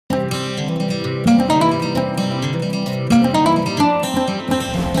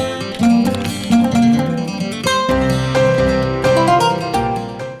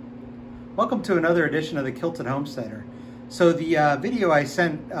Welcome to another edition of the Kilted Homesteader. So the video I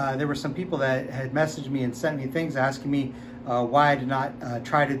sent, there were some people that had messaged me and sent me things asking me why I did not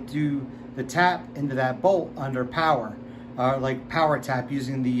try to do the tap into that bolt under power, like PowerTap,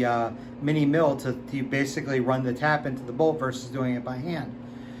 using the mini mill to basically run the tap into the bolt versus doing it by hand.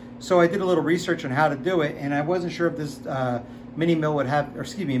 So I did a little research on how to do it, and I wasn't sure if this mini mill would have, or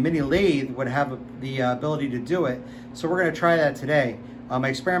excuse me, Mini-Lathe would have the ability to do it. So we're going to try that today. I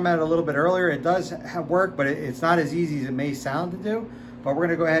experimented a little bit earlier. It does work, but it's not as easy as it may sound to do. But we're going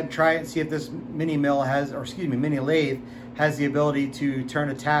to go ahead and try it and see if this mini mill has, or excuse me, Mini-Lathe has the ability to turn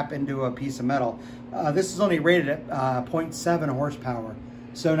a tap into a piece of metal. This is only rated at 0.7 horsepower,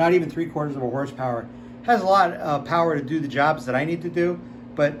 so not even 3/4 of a horsepower. Has a lot of power to do the jobs that I need to do,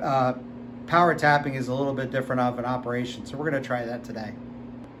 but power tapping is a little bit different of an operation. So we're going to try that today.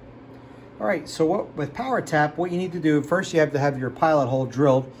 All right, so with PowerTap, what you need to do, first you have to have your pilot hole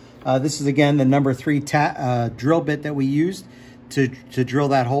drilled. This is, again, the number 3 drill bit that we used to drill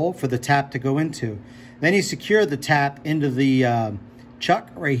that hole for the tap to go into. Then you secure the tap into the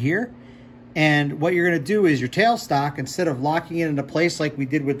chuck right here. And what you're going to do is your tailstock, instead of locking it into place like we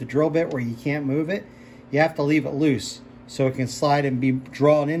did with the drill bit where you can't move it, you have to leave it loose so it can slide and be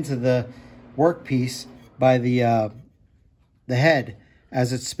drawn into the workpiece by the head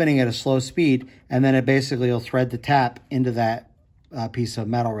as it's spinning at a slow speed, and then it basically will thread the tap into that piece of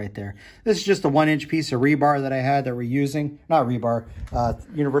metal right there. This is just a 1-inch piece of rebar that I had that we're using, not rebar,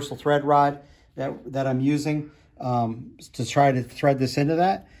 universal thread rod that I'm using to try to thread this into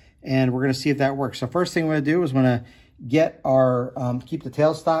that, and we're going to see if that works. So first thing we're going to do is we're going to get our, keep the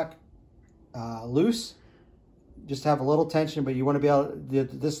tailstock loose, just have a little tension, but you want to be able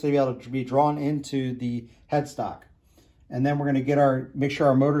this to be able to be drawn into the headstock. And then we're going to get make sure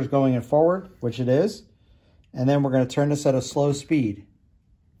our motor is going in forward, which it is. And then we're going to turn this at a slow speed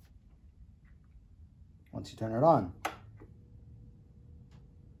once you turn it on.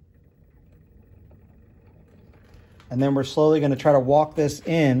 And then we're slowly going to try to walk this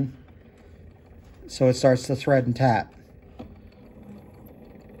in so it starts to thread and tap.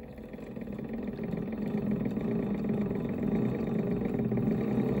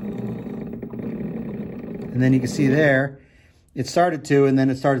 And then you can see there, it started to, and then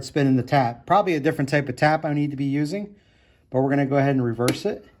it started spinning the tap. Probably a different type of tap I need to be using, but we're going to go ahead and reverse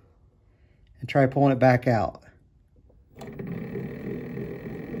it and try pulling it back out.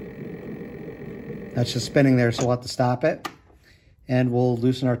 That's just spinning there, so we'll have to stop it. And we'll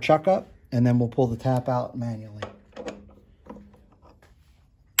loosen our chuck up, and then we'll pull the tap out manually.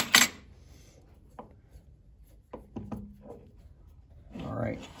 All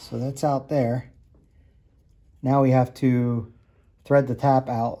right, so that's out there. Now we have to thread the tap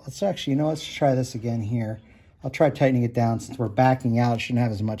out. Let's actually, let's try this again here. I'll try tightening it down since we're backing out. It shouldn't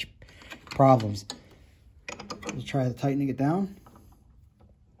have as much problems. Let's try tightening it down.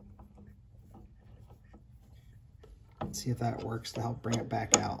 Let's see if that works to help bring it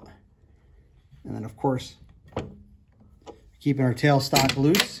back out. And then, of course, keeping our tailstock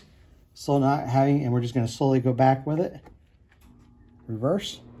loose, still not having, and we're just going to slowly go back with it.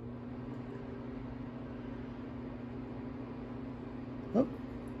 Reverse. Oh,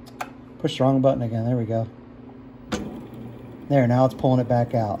 push the wrong button again. There we go. There, now it's pulling it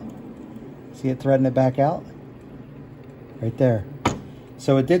back out. See it threading it back out? Right there.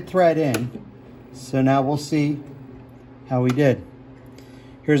 So it did thread in. So now we'll see how we did.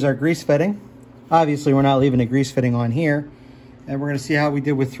 Here's our grease fitting. Obviously, we're not leaving a grease fitting on here. And we're going to see how we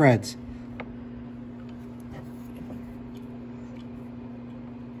did with threads.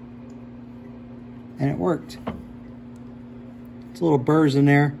 And it worked. A little burrs in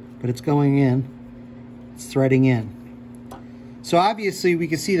there, but it's going in. It's threading in. So obviously we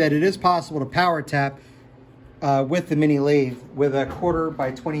can see that it is possible to power tap with the Mini-Lathe with a 1/4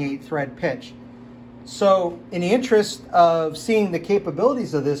 by 28 thread pitch. So in the interest of seeing the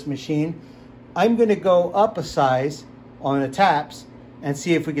capabilities of this machine, I'm going to go up a size on the taps and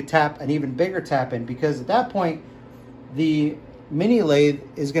see if we could tap an even bigger tap in, because at that point the Mini-Lathe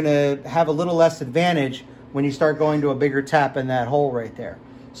is going to have a little less advantage when you start going to a bigger tap in that hole right there.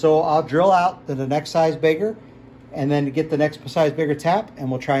 So I'll drill out to the next size bigger and then get the next size bigger tap,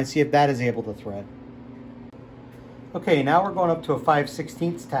 and we'll try and see if that is able to thread. Okay, now we're going up to a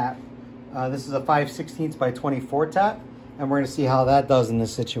 5/16 tap. This is a 5/16 by 24 tap, and we're going to see how that does in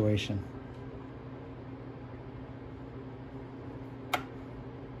this situation.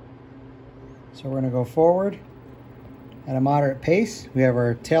 So we're going to go forward at a moderate pace. We have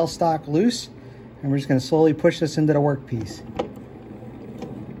our tailstock loose, and we're just going to slowly push this into the workpiece.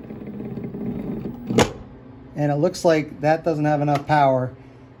 And it looks like that doesn't have enough power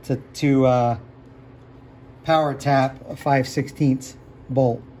to power tap a 5/16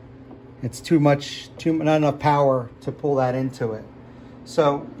 bolt. It's not enough power to pull that into it.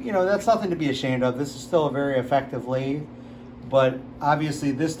 So, you know, that's nothing to be ashamed of. This is still a very effective lathe, but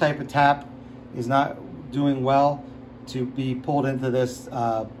obviously this type of tap is not doing well to be pulled into this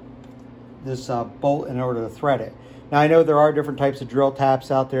bolt in order to thread it. Now, I know there are different types of drill taps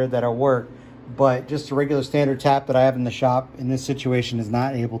out there that'll work, but just a regular standard tap that I have in the shop in this situation is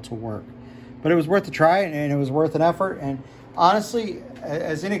not able to work. But it was worth a try, and it was worth an effort. And honestly,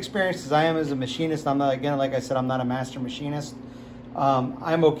 as inexperienced as I am as a machinist, I'm not, again, like I said, I'm not a master machinist.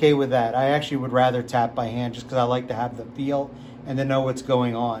 I'm okay with that. I actually would rather tap by hand just because I like to have the feel and to know what's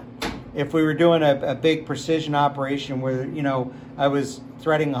going on. If we were doing a big precision operation where, you know, I was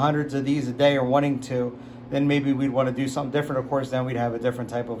threading hundreds of these a day or wanting to, then maybe we'd want to do something different. Of course, then we'd have a different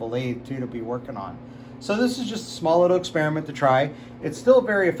type of a lathe too to be working on. So this is just a small little experiment to try. It's still a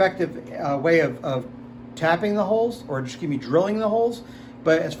very effective way of tapping the holes, or just drilling the holes.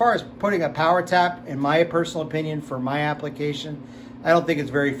 But as far as putting a power tap, in my personal opinion, for my application, I don't think it's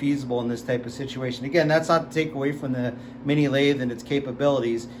very feasible in this type of situation. Again, that's not to take away from the Mini-Lathe and its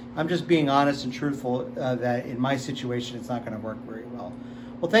capabilities. I'm just being honest and truthful that in my situation, it's not going to work very well.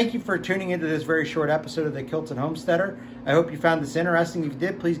 Well, thank you for tuning into this very short episode of The Kilted Homesteader. I hope you found this interesting. If you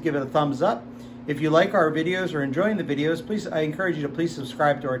did, please give it a thumbs up. If you like our videos or enjoying the videos, I encourage you to please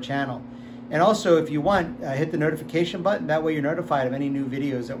subscribe to our channel. And also, if you want, hit the notification button. That way you're notified of any new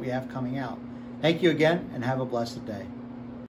videos that we have coming out. Thank you again, and have a blessed day.